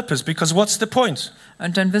of purpose because what's the point?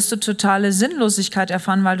 Und dann wirst du totale Sinnlosigkeit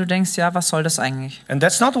erfahren, weil du denkst, ja, was soll das eigentlich? And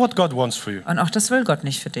that's not what God wants for you, Und auch das will Gott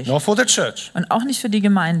nicht für dich. nor for the church. Und auch nicht für die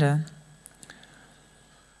Gemeinde.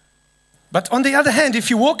 But on the other hand, if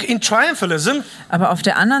you walk in triumphalism, Aber auf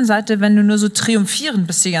der anderen Seite, wenn du nur so triumphierend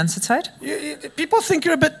bist die ganze Zeit, people think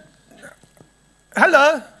you're a bit,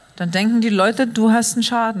 hello, dann denken die Leute, du hast einen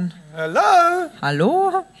Schaden. hello,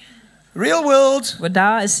 Hallo? real world.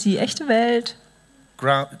 Da ist die echte Welt.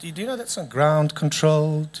 Ground, do you know that song? Ground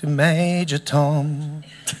control to Major Tom.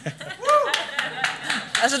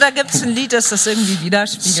 Also da gibt es ein Lied, das das irgendwie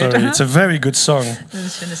widerspiegelt. Sorry, it's a very good song. Das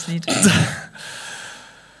ist ein schönes Lied.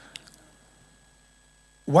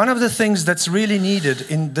 One of the things that's really needed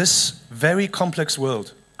in this very complex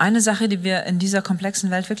world, Eine Sache, die wir in dieser komplexen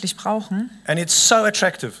Welt wirklich brauchen, and it's so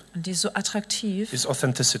attractive, und die ist so attraktiv, is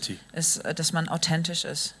authenticity. ist, dass man authentisch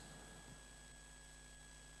ist.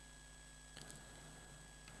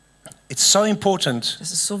 It's so important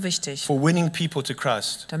Das ist so wichtig, for winning people to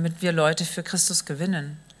Christ. damit wir Leute für Christus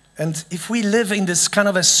gewinnen. And if we live in this kind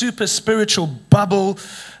of a super spiritual bubble,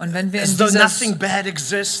 Und wenn wir as in though dieser nothing bad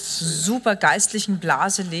exists, super geistlichen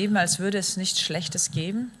Blase leben, als würde es nichts Schlechtes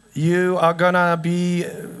geben, you are gonna be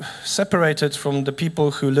separated from the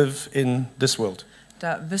people who live in this world.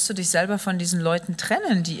 da wirst du dich selber von diesen Leuten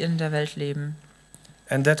trennen, die in der Welt leben.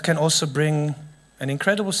 And that can also bring an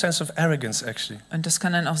incredible sense of arrogance, actually, Und das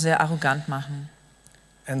kann dann auch sehr arrogant machen.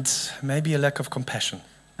 and maybe a lack of compassion.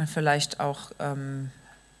 Und vielleicht auch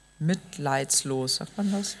mitleidslos, sagt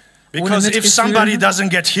man das? Because if Mitgefühl. somebody doesn't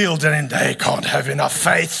get healed, then they can't have enough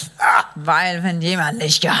faith. Weil wenn jemand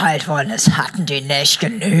nicht geheilt worden ist, hatten die nicht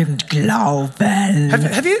genügend Glauben.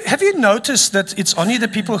 Have you noticed that it's only the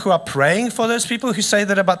people who are praying for those people who say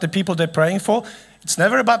that about the people they're praying for? It's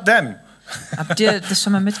never about them. Habt ihr das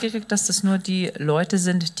schon mal mitgekriegt, dass das nur die Leute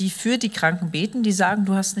sind, die für die Kranken beten, die sagen,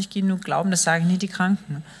 du hast nicht genug Glauben, das sagen nie die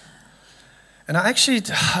Kranken. And I actually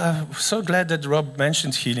so glad that Rob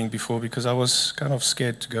mentioned healing before because I was kind of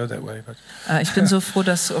scared to go that way. But Ich bin so froh,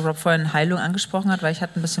 dass Rob vorhin Heilung angesprochen hat, weil ich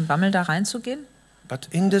hatte ein bisschen Bammel, da reinzugehen.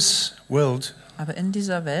 in this world, Aber in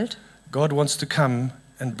dieser Welt, God wants to come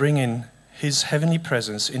and bring in His heavenly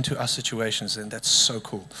presence into our situations, and that's so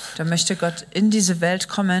cool. da möchte Gott in diese Welt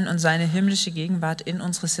kommen und seine himmlische Gegenwart in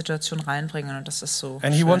unsere Situation reinbringen. Und das ist so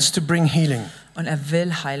And He schön. wants to bring healing, Und er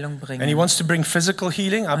will Heilung bringen. and He wants to bring physical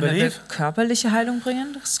healing, I Und er will believe. körperliche Heilung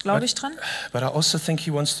bringen, das glaube ich dran. But I also think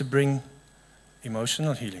He wants to bring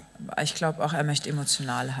emotional healing. Aber ich glaube auch, er möchte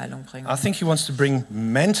emotionale Heilung bringen. I think He wants to bring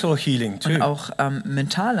mental healing Und too. auch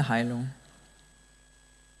mentale Heilung.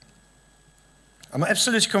 I'm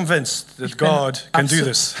absolutely convinced that Ich bin God can do abso-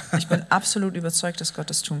 this, Ich bin absolut überzeugt, dass Gott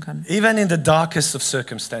das tun kann. even in the darkest of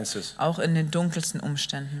circumstances. Auch in den dunkelsten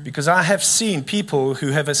Umständen. Because I have seen people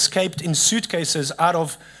who have escaped in suitcases out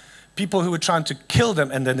of people who were trying to kill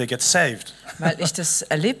them and then they get saved. Weil ich das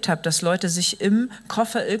erlebt habe, dass Leute sich im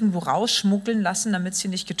Koffer irgendwo rausschmuggeln lassen, damit sie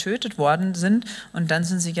nicht getötet worden sind. Und dann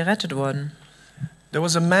sind sie gerettet worden. There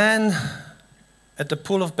was a man at the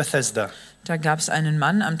pool of Bethesda, Da gab es einen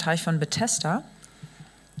Mann am Teich von Bethesda,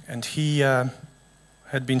 and he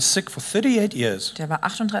had been sick for 38 years. der war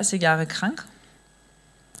 38 Jahre krank.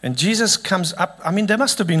 And Jesus comes up. I mean, there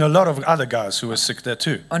must have been a lot of other guys who were sick there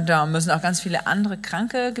too. Und da müssen auch ganz viele andere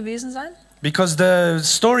Kranke gewesen sein. Because the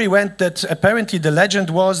story went that apparently the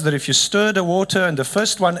legend was that if you stir the water and the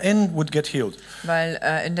first one in would get healed. Weil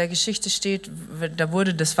in der Geschichte steht, da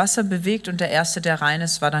wurde das Wasser bewegt und der Erste, der rein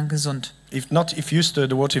ist, war dann gesund. If not if you stirred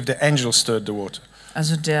the water, if the angel stirred the water.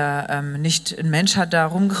 Also nicht ein Mensch hat da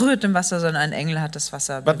rumgerührt im Wasser, sondern ein Engel hat das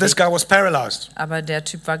Wasser But this bewegt. guy was paralyzed. Aber der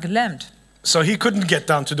Typ war gelähmt. So he couldn't get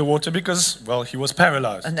down to the water because, well, he was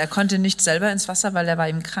paralyzed. Und er konnte nicht selber ins Wasser, weil er war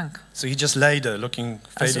eben krank. So he just lay there looking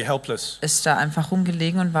fairly Also- helpless. Ist da einfach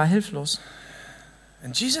rumgelegen und war hilflos.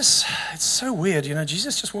 And Jesus, it's so weird,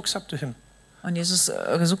 Jesus just walks up to him. Und Jesus,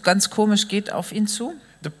 so ganz komisch, geht auf ihn zu.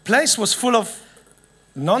 The place was full of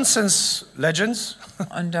nonsense legends.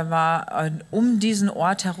 Und da war, um diesen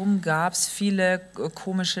Ort herum gab es viele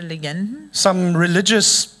komische Legenden. Some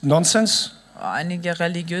religious nonsense. Einige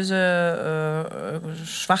religiöse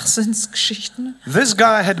Schwachsinnsgeschichten. This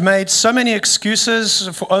guy had made so many excuses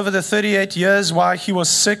for over the 38 years why he was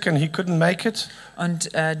sick and he couldn't make it. Und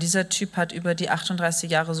dieser Typ hat über die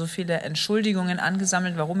 38 Jahre so viele Entschuldigungen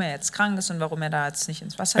angesammelt, warum er jetzt krank ist und warum er da jetzt nicht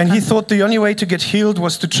ins Wasser And he kann. thought the only way to get healed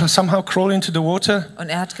was to somehow crawl into the water. Und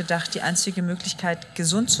er hat gedacht, die einzige Möglichkeit,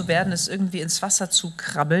 gesund zu werden, ist irgendwie ins Wasser zu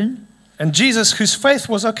krabbeln. And Jesus, whose faith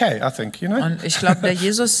was okay, I think, Und ich glaube, der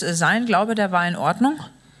Jesus, sein Glaube, der war in Ordnung.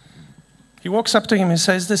 He walks up to him and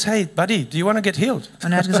says this, hey, buddy, do you want to get healed?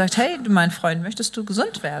 Und er hat gesagt, hey, du mein Freund, möchtest du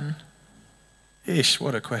gesund werden? Ish,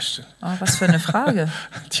 what a question. Oh, was für eine Frage.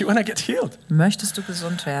 Do you want to get healed? Möchtest du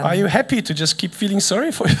gesund Are werden? you happy to just keep feeling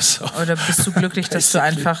sorry for yourself? Oder bist du glücklich, dass du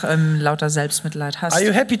Basically. einfach lauter Selbstmitleid hast? Are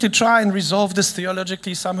you happy to try and resolve this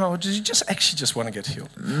theologically somehow, or do you just actually just want to get healed?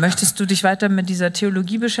 Möchtest du dich weiter mit dieser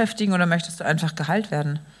Theologie beschäftigen oder möchtest du einfach geheilt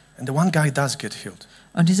werden? And the one guy does get healed.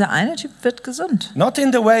 Und dieser eine Typ wird gesund. Not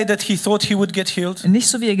in the way that he thought he would get healed. Nicht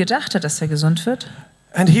so, wie er gedacht hat, dass er gesund wird,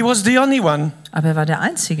 And he was the only one. aber er war der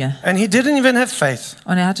Einzige. And he didn't even have faith.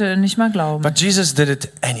 Und er hatte nicht mal Glauben. But Jesus did it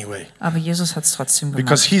anyway. Aber Jesus hat es trotzdem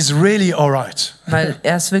Because gemacht, he's really all right. weil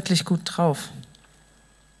er ist wirklich gut drauf.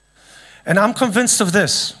 And I'm convinced of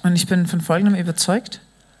this. Und ich bin von Folgendem überzeugt,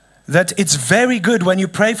 That it's very good when you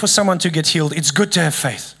pray for someone to get healed. It's good to have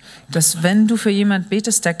faith. dass wenn du für jemanden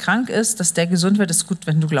betest, der krank ist, dass der gesund wird, ist gut,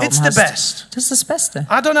 wenn du Glauben It's the hast. best. Das ist das Beste.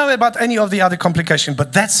 I don't know about any of the other complications,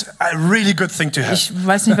 but that's a really good thing to have. Ich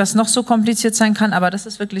weiß nicht, was noch so kompliziert sein kann, aber das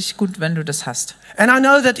ist wirklich gut, wenn du das hast. And I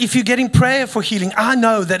know that if you're getting prayer for healing, I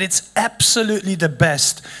know that it's absolutely the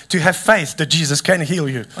best to have faith that Jesus can heal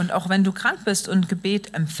you. Und auch wenn du krank bist und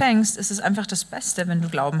Gebet empfängst, ist es einfach das Beste, wenn du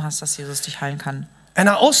Glauben hast, dass Jesus dich heilen kann. And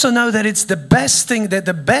I also know that it's the best thing, that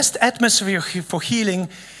the best atmosphere for healing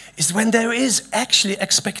is when there is actually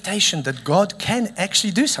expectation that God can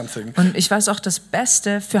actually do something. Und ich weiß auch, das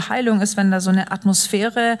Beste für Heilung ist, wenn da so eine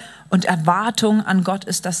Atmosphäre und Erwartung an Gott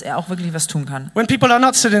ist, dass er auch wirklich was tun kann. When people are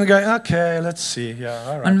not sitting and going, okay, let's see, yeah,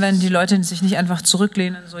 all right. Und wenn die Leute sich nicht einfach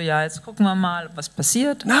zurücklehnen, so ja, jetzt gucken wir mal, was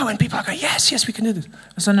passiert, No, when people are going, yes, we can do this.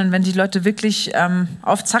 sondern wenn die Leute wirklich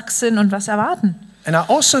auf Zack sind und was erwarten. And I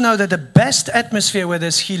also know that the best atmosphere where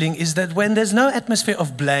there's healing is that when there's no atmosphere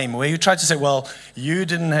of blame, where you try to say, well, you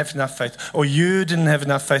didn't have enough faith, or you didn't have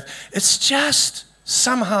enough faith. It's just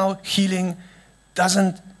somehow healing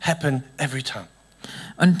doesn't happen every time.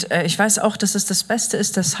 Und ich weiß auch, dass es das Beste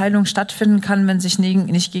ist, dass Heilung stattfinden kann, wenn sich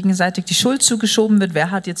nicht gegenseitig die Schuld zugeschoben wird.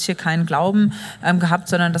 Wer hat jetzt hier keinen Glauben gehabt,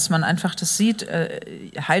 sondern dass man einfach das sieht.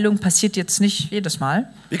 Heilung passiert jetzt nicht jedes Mal.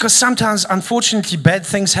 Because sometimes, unfortunately, bad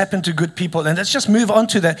things happen to good people, and let's just move on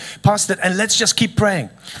to that, past that, and let's just keep praying.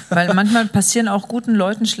 Weil manchmal passieren auch guten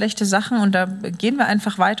Leuten schlechte Sachen und da gehen wir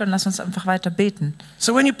einfach weiter und lassen uns einfach weiter beten.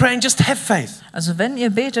 So when you're praying, just have faith. Also wenn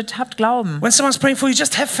ihr betet, habt Glauben. When someone's praying for you,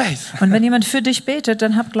 just have faith. Und wenn jemand für dich betet,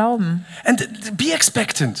 dann hab Glauben And be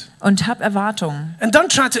expectant. und hab Erwartungen. And don't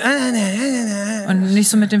try to, Und nicht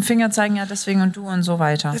so mit dem Finger zeigen, ja deswegen und du und so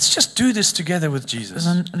weiter. let's just do this together with Jesus.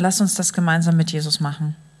 Sondern lass uns das gemeinsam mit Jesus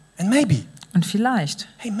machen. And maybe, Und vielleicht,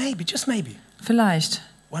 just maybe, vielleicht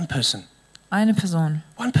one person eine Person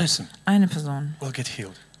will get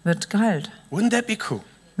healed. wird geheilt. Wouldn't that be cool?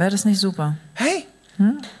 Wäre das nicht super? Hey,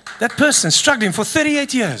 that person struggling for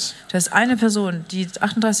 38 years. Das ist eine Person, die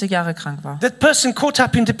 38 Jahre krank war. That person caught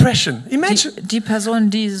up in depression. Imagine. Die Person,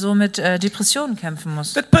 die so mit Depressionen kämpfen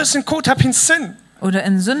muss That person caught up in sin. oder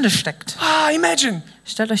in Sünde steckt. Imagine.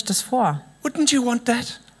 Stellt euch das vor. Wouldn't you want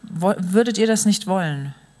that? Würdet ihr das nicht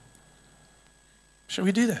wollen? Shall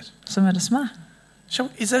we do that? Sollen wir das machen?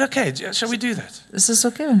 Is that okay? Shall we do that? Ist es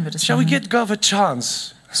okay, wenn wir das Shall we machen? get God a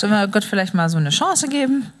chance Sollen wir Gott vielleicht mal so eine Chance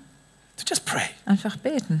geben? to just pray? Einfach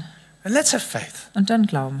beten And let's have faith. und dann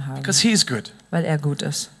Glauben haben, Because He is good. weil er gut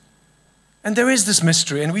ist. And there is this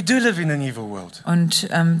mystery, and we do live in an evil world. Und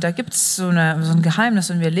da gibt es so ein Geheimnis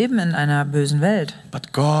und wir leben in einer bösen Welt.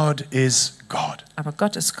 But God is God. Aber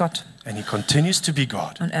Gott ist Gott And He continues to be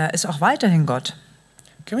God. und er ist auch weiterhin Gott.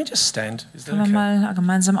 Can we just stand? Is that Können wir okay? mal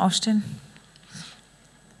gemeinsam aufstehen?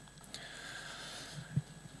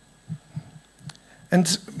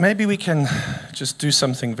 And maybe we can just do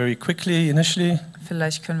something very quickly initially.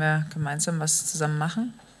 Vielleicht können wir gemeinsam was zusammen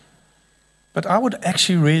machen. But I would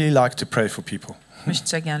actually really like to pray for people. Ich möchte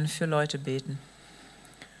sehr gerne für Leute beten.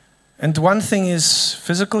 And one thing is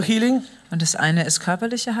physical healing, Und das eine ist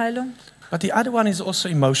körperliche Heilung but the other one is also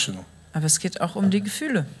emotional. Aber es geht auch um die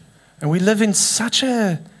Gefühle. And we live in such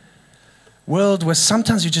a world where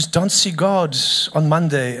sometimes you just don't see God on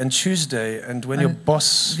Monday and Tuesday and when your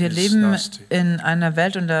boss Wir is leben nasty. in einer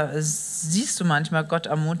Welt und da siehst du manchmal Gott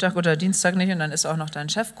am Montag oder Dienstag nicht und dann ist auch noch dein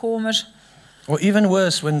Chef komisch. Or even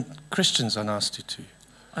worse, when Christians are nasty to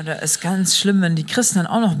you. Oder es ist ganz schlimm, wenn die Christen dann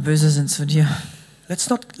auch noch böse sind zu dir. Let's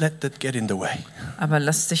not let that get in the way. Aber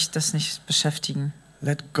lass dich das nicht beschäftigen,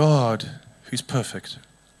 Let God, who's perfect,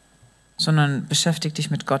 sondern beschäftige dich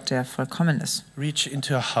mit Gott, der vollkommen ist. reach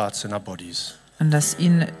into our hearts and our bodies Und lass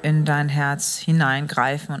ihn in dein Herz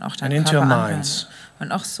hineingreifen und auch and deinen into Körper our anrühren. minds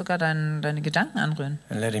Und auch sogar deine Gedanken anrühren.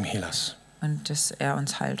 and let Him heal us. Und dass er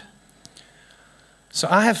uns heilt. So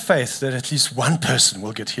I have faith that at least one person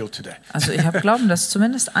will get healed today. Also ich habe Glauben, dass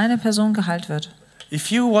zumindest eine Person geheilt wird. If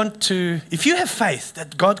you have faith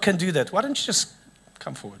that God can do that, why don't you just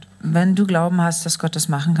come forward Wenn du Glauben hast, dass Gott das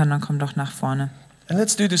machen kann, dann komm doch nach vorne. and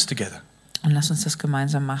let's do this together. Und lass uns das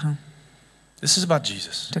gemeinsam machen. This is about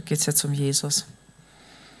Jesus. Da geht es jetzt um Jesus.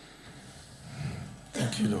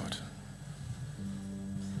 Thank you, Lord.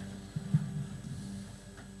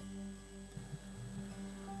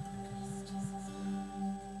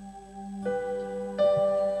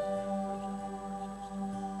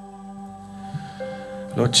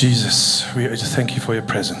 Lord Jesus, we thank you for your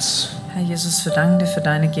presence. Herr Jesus, wir danken dir für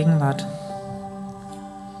deine Gegenwart.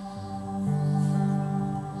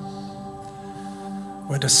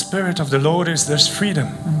 Where the Spirit of the Lord is, there's freedom.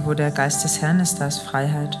 Und wo der Geist des Herrn ist, da ist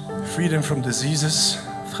Freiheit. Freedom from diseases,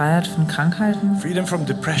 Freiheit von Krankheiten, freedom from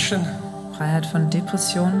depression, Freiheit von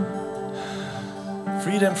Depressionen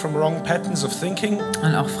freedom from wrong patterns of thinking,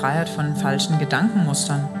 und auch Freiheit von falschen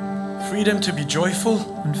Gedankenmustern. freedom to be joyful,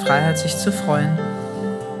 Und Freiheit, sich zu freuen.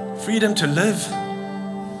 freedom to live.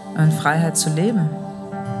 Und Freiheit zu leben.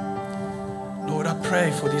 Lord, I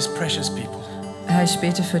pray for these precious people. Herr, ich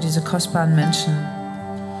bete für diese kostbaren Menschen.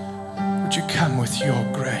 Would you come with your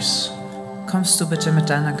grace? Kommst du bitte mit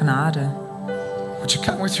deiner Gnade Would you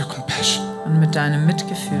come with your compassion? und mit deinem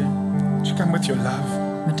Mitgefühl, Would you come with your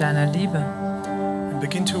love mit deiner Liebe and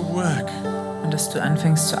begin to work und dass du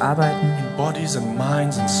anfängst zu arbeiten in bodies and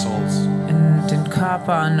minds and souls? in den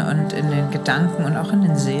Körpern und in den Gedanken und auch in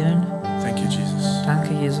den Seelen. Thank you, Jesus.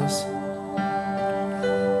 Danke, Jesus.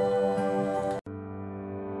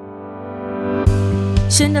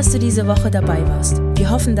 Schön, dass du diese Woche dabei warst. Wir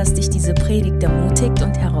hoffen, dass dich diese Predigt ermutigt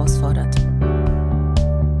und herausfordert.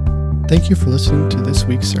 Thank you for listening to this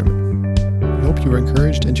week's sermon. We hope you were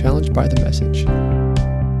encouraged and challenged by the message.